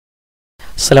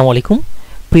আসসালামু আলাইকুম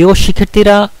প্রিয়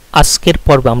শিক্ষার্থীরা, আজকের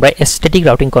পর্বে আমরা স্ট্যাটিক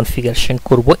রাউটিং কনফিগারেশন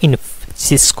করব ইন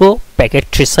সিসকো প্যাকেট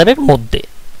ট্রেসারের মধ্যে।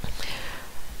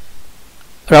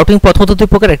 রাউটিং প্রথমত দুই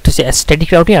প্রকার, একটা হচ্ছে স্ট্যাটিক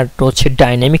রাউটিং আর একটা হচ্ছে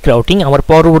ডাইনামিক রাউটিং। আমার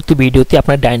পরবর্তী ভিডিওতে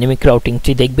আপনারা ডাইনামিক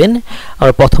রাউটিংটি দেখবেন, আর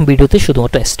প্রথম ভিডিওতে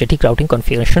শুধুমাত্র স্ট্যাটিক রাউটিং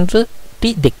কনফিগারেশনটি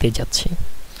দেখতে যাচ্ছি।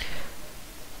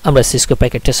 আমরা সিসকো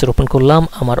প্যাকেট ট্রেসার ওপেন করলাম।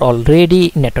 আমার অলরেডি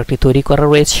নেটওয়ার্কটি তৈরি করা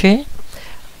রয়েছে।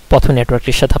 প্রথম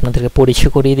নেটওয়ার্কের সাথে আপনাদেরকে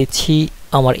পরিচয় করিয়ে দিচ্ছি।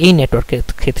 আমার এই নেটওয়ার্কের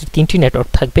ক্ষেত্রে তিনটি নেটওয়ার্ক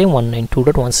থাকবে,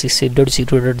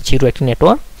 192.168.0.0 একটি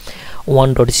নেটওয়ার্ক,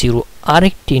 1.0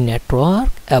 আরেকটি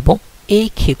নেটওয়ার্ক, এবং এই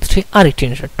ক্ষেত্রে আরেকটি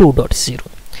নেটওয়ার্ক 2.0।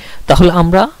 তাহলে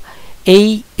আমরা এই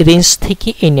রেঞ্জ থেকে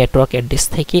এই নেটওয়ার্ক অ্যাড্রেস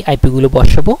থেকে আইপিগুলো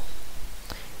বসাবো,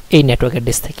 এই নেটওয়ার্ক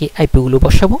অ্যাড্রেস থেকে আইপিগুলো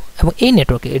বসাবো, এবং এই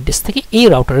নেটওয়ার্ক অ্যাড্রেস থেকে এই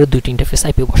রাউটারের দুইটি ইন্টারফেস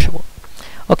আইপি বসাবো।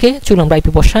 ওকে, চলুন আমরা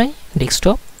আইপি বসাই।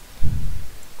 ডেস্কটপ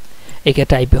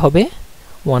এক্ষেত্রে আইপি হবে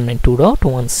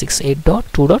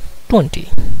 192.168.2.20।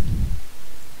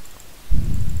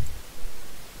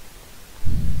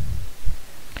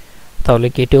 তাহলে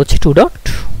গেটে হচ্ছে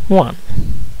 2.1।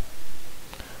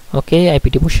 ওকে,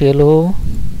 আইপিটি বসে গেল।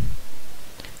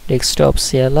 ডেস্কটপ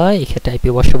সিএলআই এক্ষেত্রে আইপি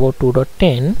বসাবো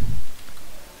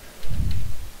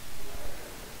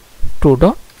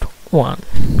 2.10.2.1।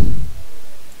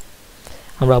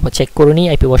 আমরা আবার চেক করে নিই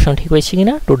আইপি বসানো ঠিক হয়েছে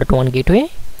কিনা। 2.1 গেটওয়ে,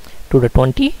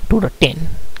 2.20, 2.10,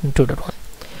 2.1।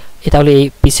 তাহলে এই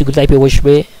পিসিগুলো আইপি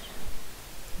বসবে।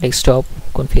 ডেস্কটপ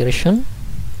কনফিগারেশন,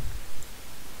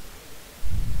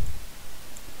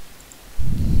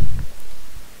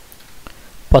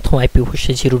 প্রথম আইপি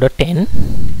বসে 0.10,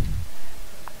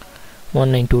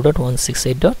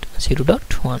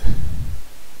 192.168.0.1।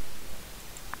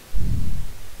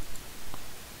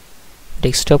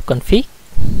 Desktop config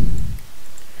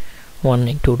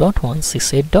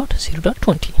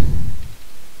 192.168.0.20,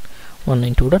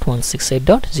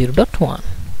 192.168.0.1।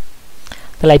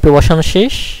 তাহলে আইপি বসানো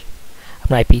শেষ।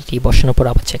 আপনার আইপিটি বসানোর পর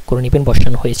আবার চেক করে নেবেন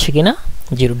বসানো হয়েছে কিনা।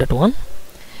 0.1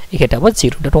 এখানে আবার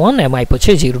 0.1 এবং আইপি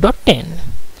হচ্ছে 0.10।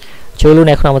 চলুন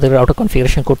এখন আমাদের রাউটার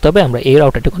কনফিগারেশন করতে হবে। আমরা এই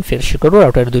রাউটারটি কনফিগারেশন করব।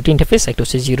 রাউটারের দুইটি ইন্টারফেস, একটা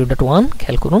হচ্ছে 0.1,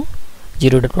 খেয়াল করুন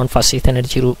 0.1 ফার্স্ট ইথারনেট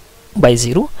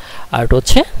 0/0, আর এটা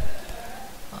হচ্ছে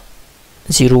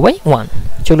 0/1।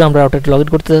 চলুন আমরা রাউটারটি লগ ইন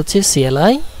করতে যাচ্ছি।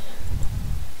 সিএলআই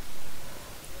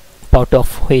পাওয়ারটা অফ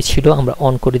হয়েছিল, আমরা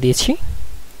অন করে দিয়েছি,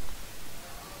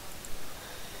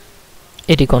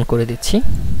 এটি অন করে দিচ্ছি।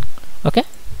 ওকে,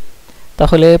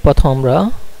 তাহলে প্রথম আমরা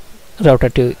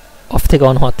রাউটারটি অফ থেকে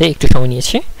অন হতে একটু সময়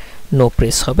নিয়েছে, নো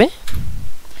প্রেস হবে।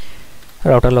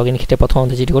 রাউটার লগ ইন ক্ষেত্রে প্রথম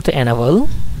আমাদের যেটি করতে এনাবল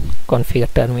কনফিগার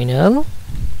টার্মিনাল।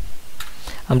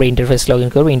 আমরা ইন্টারফেস লগ ইন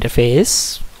করবো। ইন্টারফেস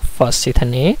ফার্স্ট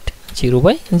ইথারনেট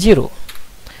 0/0,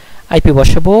 আইপি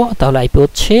বসাবো। তাহলে আইপি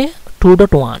হচ্ছে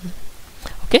 2.1।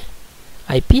 ওকে,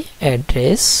 আইপি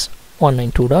অ্যাড্রেস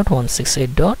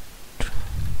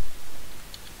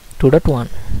 192.168.2.1।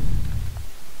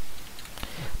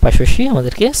 পাশাপাশি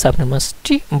আমাদেরকে সাবনেট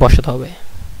মাস্কটি বসাতে হবে।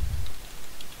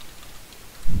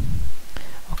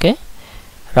 ওকে,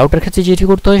 রাউটার ক্ষেত্রে যেটি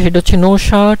করতে হয় সেটা হচ্ছে নো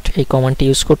শাট, এই কমান্ডটি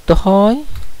ইউজ করতে হয়,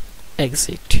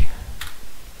 এক্সিট।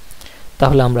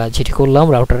 তাহলে আমরা যেটি করলাম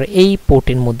রাউটারের এই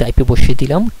পোর্টের মধ্যে আইপি বসিয়ে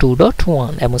দিলাম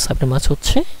 2.1 এবং সাবনেট মাস্ক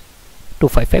হচ্ছে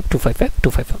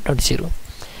 255.255.255.0।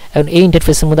 এখন এই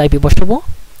ইন্টারফেসের মধ্যে আইপি বসাবো।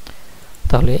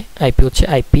 তাহলে আইপি হচ্ছে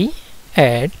আইপি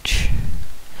অ্যাড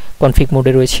কনফিগ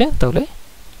মোডে রয়েছে। তাহলে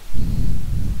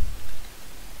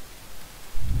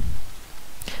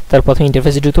তার প্রথম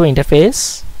ইন্টারফেস যুক্ত interface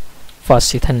first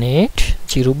ethernet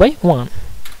 0/1,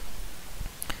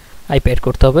 IP add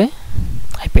করতে হবে।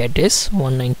 IP address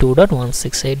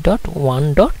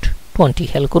 192.168.1.20।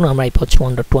 খেয়াল করুন আমরা আইপি হচ্ছে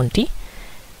 1.20।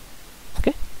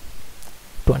 ওকে,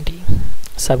 20।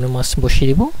 সাবনেট মাস্ক বসিয়ে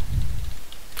দিব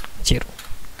 0।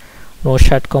 নো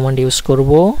শাট কমান্ড ইউজ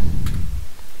করব,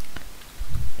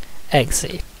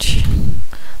 এক্সিট।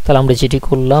 তাহলে আমরা যেটি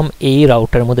করলাম এই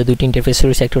রাউটারের মধ্যে দুইটি ইন্টারফেস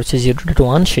রয়েছে, একটা হচ্ছে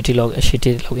 0.1 সেটি লগ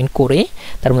ইন করে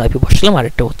তার মধ্যে আইপি বসালাম, আর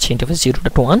একটা হচ্ছে ইন্টারফেস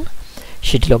 0.1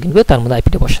 সেটি লগ ইন করে তার মধ্যে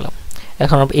আইপিটা বসালাম।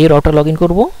 এখন আমরা এই রাউটার লগ ইন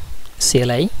করবো।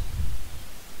 CLI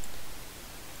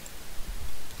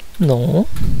no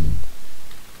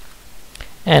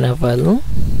enable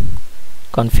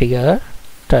configure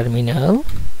terminal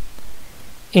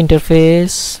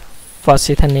interface first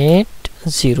ethernet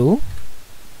 0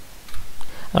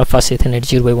 R first ethernet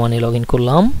 0/1 A log in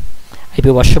করলাম।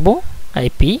 আইপি বসাবো।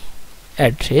 আইপি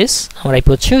অ্যাড্রেস আমার আইপি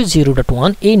হচ্ছে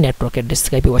 0.1, এই নেটওয়ার্ক অ্যাড্রেস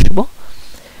থেকে আইপি বসাবো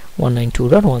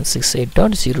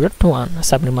 192.168.0.1।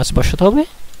 সাবনেট মাস্ক বসাতে হবে।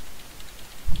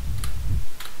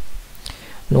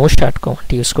 নো স্টার্ট কমান্ড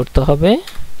ইউজ করতে হবে,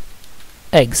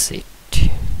 এক্সিট।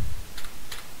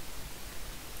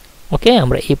 ওকে,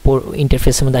 আমরা এই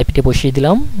ইন্টারফেসের মধ্যে আইপিটি বসিয়ে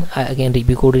দিলাম। अगेन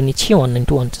রিভিউ করে নিচ্ছি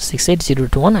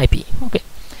 192.168.0.1 আইপি। ওকে,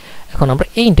 এখন আমরা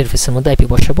এই ইন্টারফেসের মধ্যে আইপি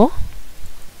বসাবো।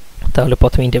 তাহলে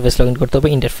প্রথমে ইন্টারফেস লগইন করতে হবে।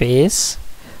 ইন্টারফেস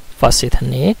ফার্স্ট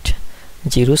ইথারনেট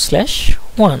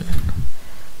 0/1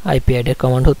 আইপি অ্যাডের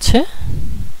কমান্ড হচ্ছে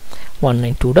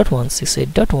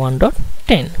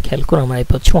 192.168.1.10। খেয়াল করুন আমার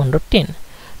আইপি হচ্ছে 1.10।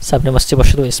 সাবনেম আসছে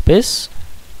বসে দেবো স্পেস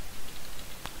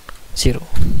 0।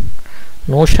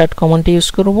 নো শার্ট কমান্ডটি ইউজ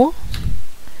করব,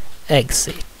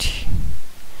 এক্সিট,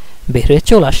 বের হয়ে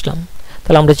চলে আসলাম।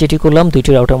 তাহলে আমরা যেটি করলাম, দুইটি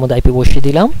রাউটার মধ্যে আইপি বসিয়ে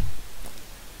দিলাম।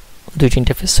 দুইটি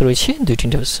ইন্টারফেস রয়েছে, দুইটি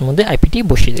ইন্টারফেসের মধ্যে আইপিটি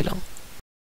বসিয়ে দিলাম।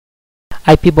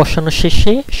 আইপি বসানো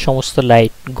শেষে সমস্ত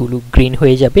লাইটগুলো গ্রিন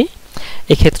হয়ে যাবে।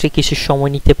 এক্ষেত্রে কিছু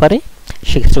সময় নিতে পারে,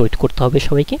 সেক্ষেত্রে ওয়েট করতে হবে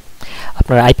সবাইকে।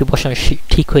 আপনার আইপি বসানো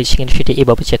ঠিক হয়েছে কিনা সেটা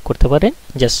এভাবে চেক করতে পারেন।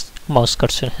 জাস্ট মাউস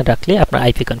কার্সর রাখলে আপনার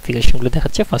আইপি কনফিগারেশনগুলো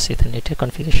দেখাচ্ছে। ফার্স্ট ইথারনেটের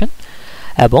কনফিগারেশন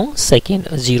এবং সেকেন্ড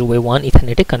 0/1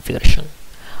 ইথারনেটের কনফিগারেশন।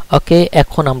 ওকে,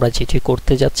 এখন আমরা যেটি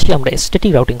করতে যাচ্ছি, আমরা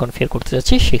স্ট্যাটিক রাউটিং কনফিগার করতে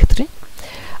যাচ্ছি। সেক্ষেত্রে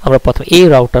আমরা প্রথমে এই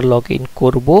রাউটার লগ ইন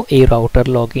করব। এই রাউটার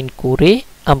লগ ইন করে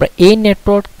আমরা এই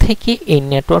নেটওয়ার্ক থেকে এই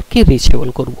নেটওয়ার্ককে রিচেবল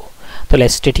করব। তাহলে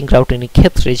স্ট্যাটিক রাউটিংয়ের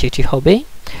ক্ষেত্রে যেটি হবে,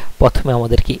 প্রথমে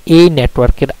আমাদেরকে এই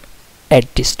নেটওয়ার্কের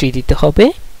অ্যাড্রেসটি দিতে হবে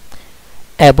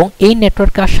এবং এই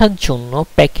নেটওয়ার্কে আসার জন্য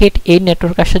প্যাকেট এই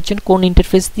নেটওয়ার্কে আসার জন্য কোন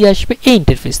ইন্টারফেস দিয়ে আসবে, এই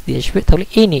ইন্টারফেস দিয়ে আসবে। তাহলে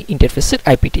এই ইন্টারফেসের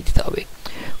আইপিটি দিতে হবে।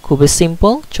 খুবই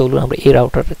সিম্পল। চলুন আমরা এই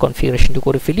রাউটারের কনফিগারেশনটি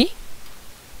করে ফেলি।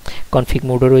 কনফিগ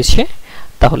মোডে রয়েছে।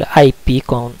 তাহলে আইপি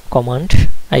কমান্ড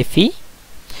আইপি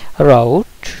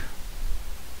রাউট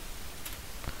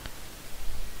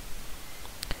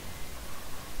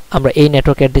আমরা এই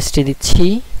নেটওয়ার্ক অ্যাড্রেসটি দিচ্ছি।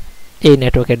 এই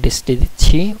নেটওয়ার্ক অ্যাড্রেসটি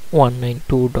দিচ্ছি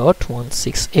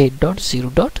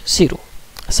 192.168.0.0।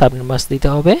 সাবনেট মাস্ক দিতে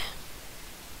হবে।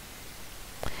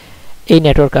 এই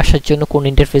নেটওয়ার্ক আসার জন্য কোন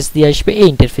ইন্টারফেস দিয়ে আসবে, এই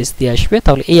ইন্টারফেস দিয়ে আসবে।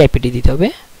 তাহলে এই আইপিটি দিতে হবে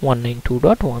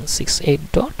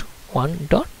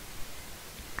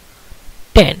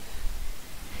 192.168.1.10।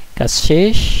 কাজ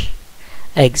শেষ,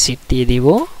 এক্সিট দিয়ে দিব।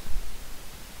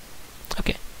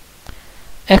 ওকে,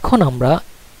 এখন আমরা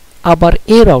আবার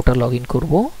এই রাউটার লগ ইন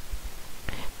করব।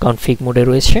 কনফিগ মোডে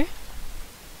রয়েছে।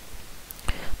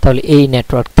 তাহলে এই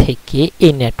নেটওয়ার্ক থেকে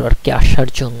এই নেটওয়ার্কে আসার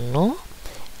জন্য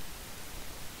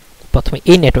প্রথমে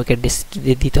এই নেটওয়ার্ক অ্যাড্রেস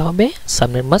দিতে হবে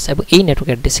সাবনেট মাস্ক, এবং এই নেটওয়ার্ক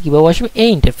অ্যাড্রেস কিভাবে আসবে, এই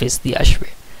ইন্টারফেস দিয়ে আসবে।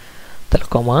 তাহলে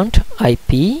কমান্ড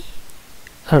আইপি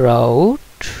রাউট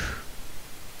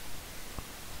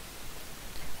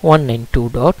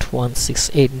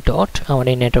 192.168. আমার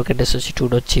এই নেটওয়ার্ক অ্যাড্রেস হচ্ছে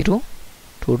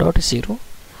 2.0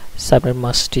 সাবনেট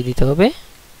মাস্কটি দিতে হবে।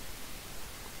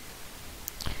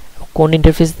 কোন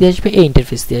ইন্টারফেস দিয়ে আসবে, এই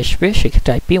ইন্টারফেস দিয়ে আসবে।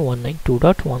 সেক্ষেত্রে আইপি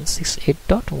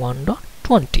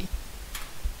 192.168.1.20।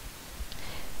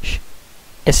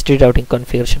 এসটি রাউটিং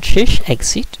কনফিগারেশন শেষ,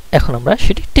 এক্সিট। এখন আমরা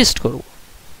সেটি টেস্ট করব।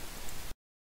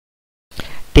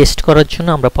 টেস্ট করার জন্য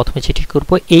আমরা প্রথমে যেটি করব,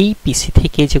 এই পিসি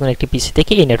থেকে যে কোনো একটি পিসি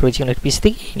থেকে এই নেটওয়ার্কে যে কোনো একটি পিসি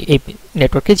থেকে এই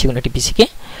নেটওয়ার্কে যে কোনো একটি পিসিকে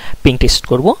পিং টেস্ট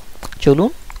করব।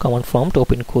 চলুন কমান্ড প্রম্পট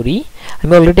ওপেন করি।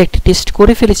 আমি অলরেডি একটি টেস্ট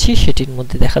করে ফেলেছি, সেটির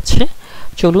মধ্যে দেখাচ্ছে।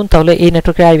 চলুন তাহলে এই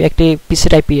নেটওয়ার্কের একটি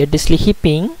পিসির আইপি অ্যাড্রেস লিখি,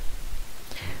 পিং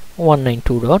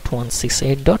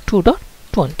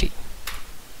 192.168.2.20।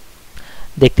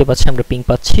 দেখতে পাচ্ছি আমরা পিং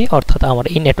পাচ্ছি, অর্থাৎ আমার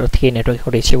এই নেটওয়ার্ক থেকে এই নেটওয়ার্কে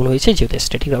রিচেবল হয়েছে, যেহেতু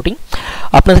স্ট্যাটিক রাউটিং।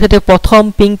 আপনাদের ক্ষেত্রে প্রথম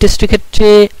পিং টেস্টের ক্ষেত্রে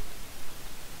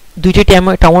দুইটি টাইম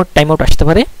আউট আসতে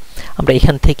পারে। আমরা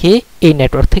এখান থেকে এই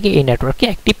নেটওয়ার্ক থেকে এই নেটওয়ার্কে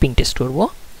একটি পিং টেস্ট করব।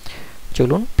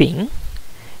 চলুন পিং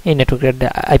এই নেটওয়ার্কের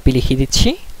আইপি লিখিয়ে দিচ্ছি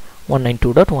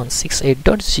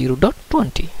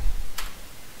 192.168.0.20।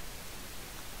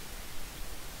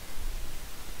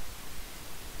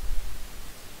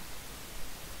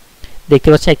 দেখতে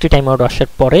পাচ্ছি একটি টাইম আউট আসার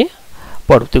পরে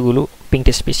পরবর্তীগুলো পিং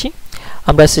টেস্ট পেয়েছি।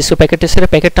 আমরা সিসকো প্যাকেট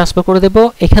টেস্টের প্যাকেট ট্রান্সফার করে দেব।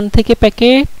 এখান থেকে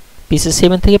প্যাকেট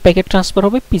PC7 থেকে প্যাকেট ট্রান্সফার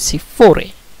হবে PC4 এ।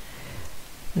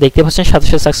 দেখতে পাচ্ছেন সাথে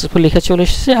সাথে সাকসেসফুল লেখা চলে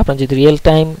এসেছে। আপনারা যদি রিয়েল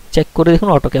টাইম চেক করে দেখুন,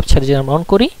 অটো ক্যাপচার যে আমরা অন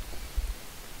করি,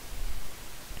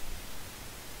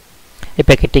 এই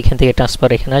প্যাকেটটি এখান থেকে ট্রান্সফার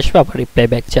এখানে আসবে, আবার রিপ্লাই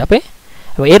ব্যাক যাবে।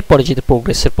 এবং এরপরে যদি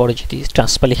প্রোগ্রেসের পরে যদি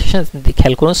ট্রান্সফার লিখে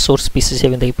খেয়াল করুন সোর্স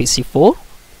PC7 থেকে PC4,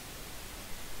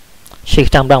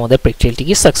 সেটা আমরা আমাদের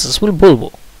প্র্যাকটিক্যালটিকে সাকসেসফুল বলবো।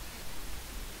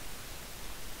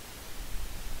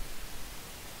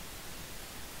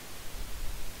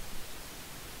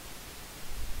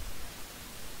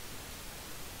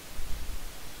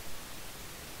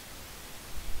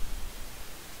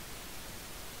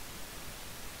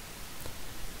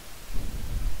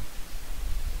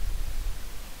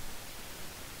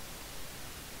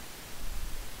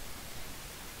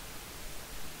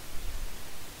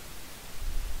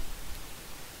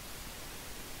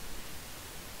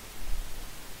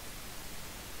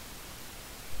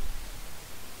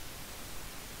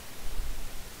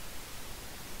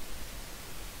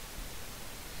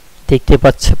 দেখতে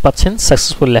পাচ্ছেন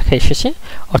সাকসেসফুল লেখা এসেছে,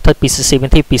 অর্থাৎ PC7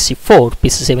 থেকে PC4,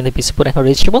 PC7 থেকে PC4 এখন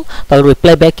রিচেবল, তাহলে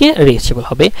রিপ্লাই ব্যাকে রিচেবল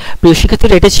হবে। প্রিয়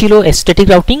শিক্ষার্থীরা, এটা ছিল স্ট্যাটিক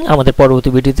রাউটিং। আমাদের পরবর্তী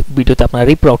ভিডিওতে আপনারা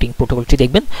রিপ রাউটিং প্রোটোকলটি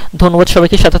দেখবেন। ধন্যবাদ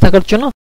সবাইকে সাথে থাকার জন্য।